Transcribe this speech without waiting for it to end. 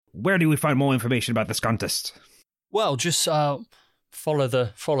where do we find more information about this contest? Well, just follow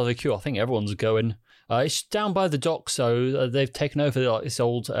the queue. I think everyone's going. It's down by the dock, so they've taken over this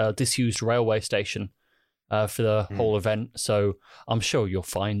old disused railway station for the whole event. So I'm sure you'll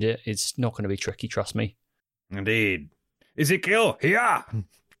find it. It's not going to be tricky, trust me. Indeed. Ezekiel, here!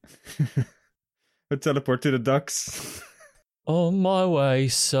 I teleport to the docks. On my way,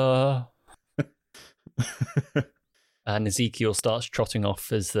 sir. And Ezekiel starts trotting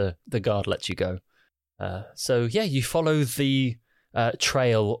off as the guard lets you go. So yeah, you follow the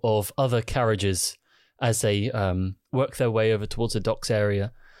trail of other carriages as they work their way over towards the docks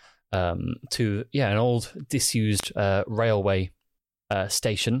area to an old disused railway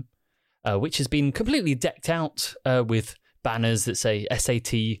station, which has been completely decked out with banners that say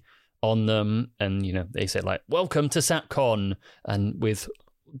SAT on them, and they say like "Welcome to SatCon" and with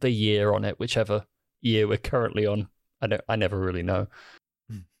the year on it, whichever year we're currently on. I never really know.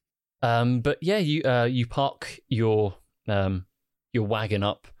 But yeah, you park your wagon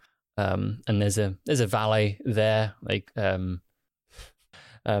up, and there's a valet there. They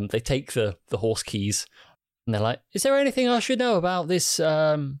take the horse keys, and they're like, "Is there anything I should know about this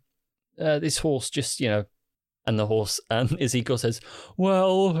this horse?" Just and the horse and Ezekiel says,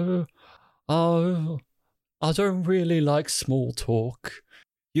 "Well, I don't really like small talk."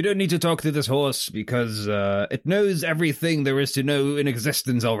 You don't need to talk to this horse because it knows everything there is to know in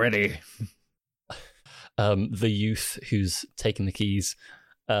existence already. The youth who's taking the keys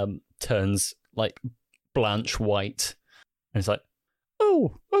turns like blanche white and is like,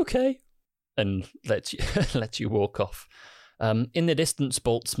 "Oh, okay," and lets you walk off. In the distance,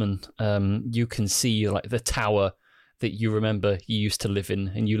 Boltzmann, you can see like the tower that you remember you used to live in,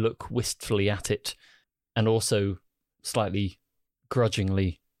 and you look wistfully at it, and also slightly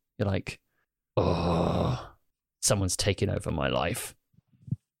grudgingly. You're like, "Oh, someone's taken over my life."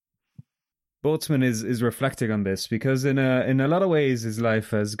 Boltzmann is reflecting on this because in a lot of ways his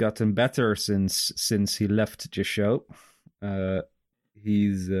life has gotten better since he left Jisho.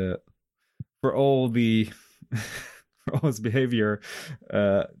 He's for all his behavior,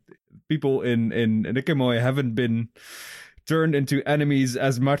 people in Nicomoy haven't been turned into enemies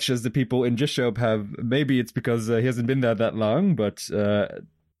as much as the people in Jisho have. Maybe it's because he hasn't been there that long, but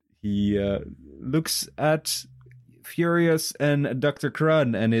he looks at Furious and Dr.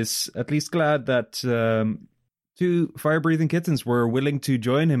 Krun and is at least glad that two fire-breathing kittens were willing to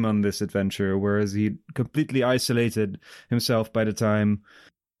join him on this adventure, whereas he completely isolated himself by the time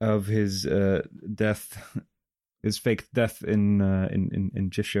of his death, his faked death in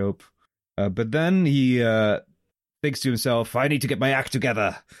Jishop. But then he thinks to himself, "I need to get my act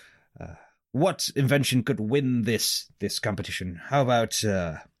together. What invention could win this competition? How about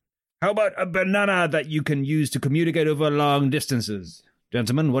a banana that you can use to communicate over long distances?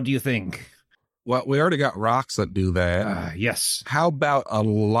 Gentlemen, what do you think?" Well, we already got rocks that do that. Yes. How about a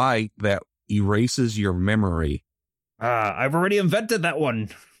light that erases your memory? I've already invented that one.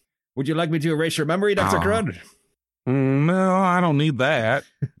 Would you like me to erase your memory, Dr. Krun? No, I don't need that.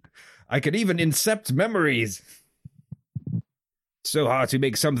 I could even incept memories. So hard to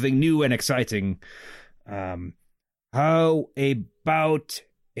make something new and exciting. How about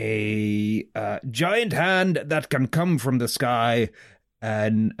a giant hand that can come from the sky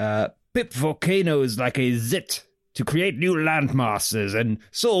and pip volcanoes like a zit to create new landmasses and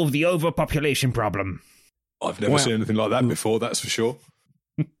solve the overpopulation problem? I've never seen anything like that before, that's for sure.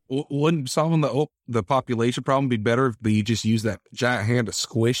 Wouldn't solving the population problem be better if you just use that giant hand to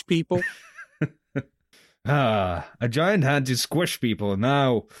squish people? A giant hand to squish people.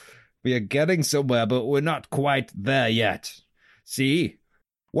 Now, we are getting somewhere, but we're not quite there yet. See?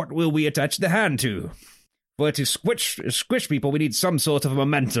 What will we attach the hand to? For to squish people, we need some sort of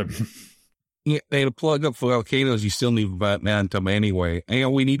momentum. Yeah, and to plug up volcanoes, you still need momentum anyway.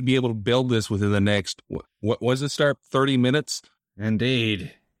 And we need to be able to build this within the next, what was it start, 30 minutes?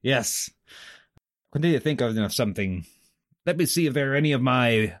 Indeed. Yes. Continue to think of something. Let me see if there are any of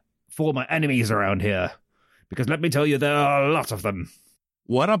my former enemies around here. Because let me tell you, there are a lot of them.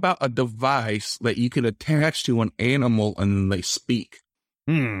 What about a device that you can attach to an animal and then they speak?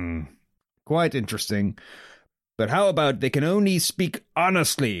 Quite interesting. But how about they can only speak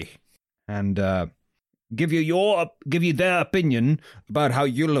honestly and give you their opinion about how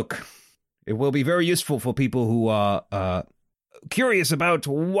you look. It will be very useful for people who are curious about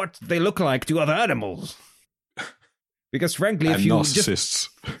what they look like to other animals. Because frankly, if you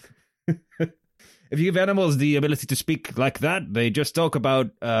give animals the ability to speak like that, they just talk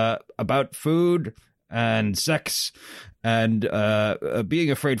about food and sex and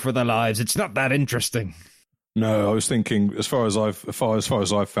being afraid for their lives. It's not that interesting. No, I was thinking, as far as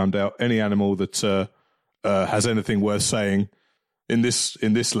I've found out, any animal that has anything worth saying in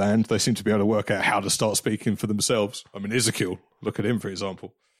this land, they seem to be able to work out how to start speaking for themselves. I mean, Ezekiel, look at him for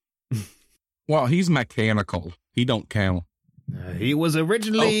example. Well, he's mechanical. He don't count. He was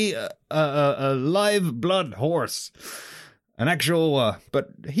originally a live blood horse, an actual, but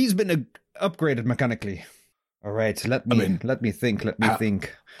he's been upgraded mechanically. All right, let me think.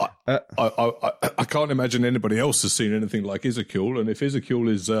 I can't imagine anybody else has seen anything like Ezekiel, and if Ezekiel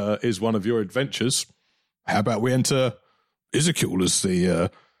is one of your adventures, how about we enter Ezekiel as the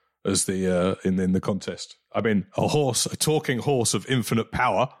in the contest? I mean, a talking horse of infinite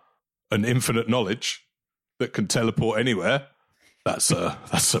power and infinite knowledge that can teleport anywhere. That's a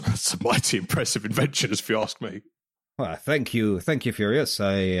mighty impressive invention, if you ask me. Well, thank you, Furious.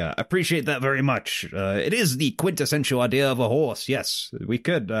 I appreciate that very much. It is the quintessential idea of a horse. Yes, we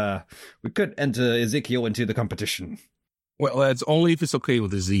could enter Ezekiel into the competition. Well, that's only if it's okay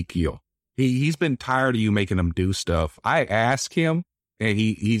with Ezekiel. He's been tired of you making him do stuff. I asked him, and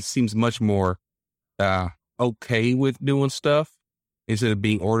he seems much more okay with doing stuff instead of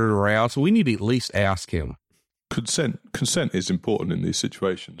being ordered around. So we need to at least ask him. Consent is important in these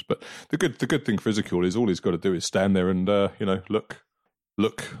situations, but the good thing for Ezekiel is all he's got to do is stand there and look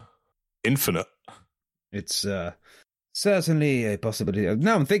infinite. It's certainly a possibility.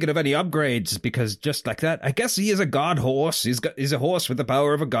 Now I'm thinking of any upgrades, because just like that, I guess he is a god horse. He's a horse with the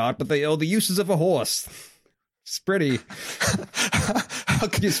power of a god, but the uses of a horse. It's pretty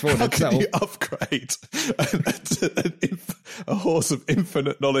useful in itself. How can you upgrade a horse of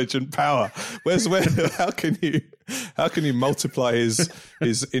infinite knowledge and power? How can you multiply his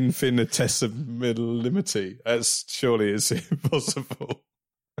infinitesimality? That's surely is impossible.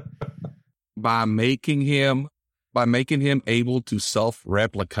 By making him able to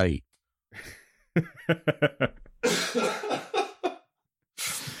self-replicate.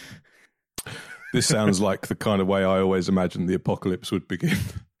 This sounds like the kind of way I always imagined the apocalypse would begin.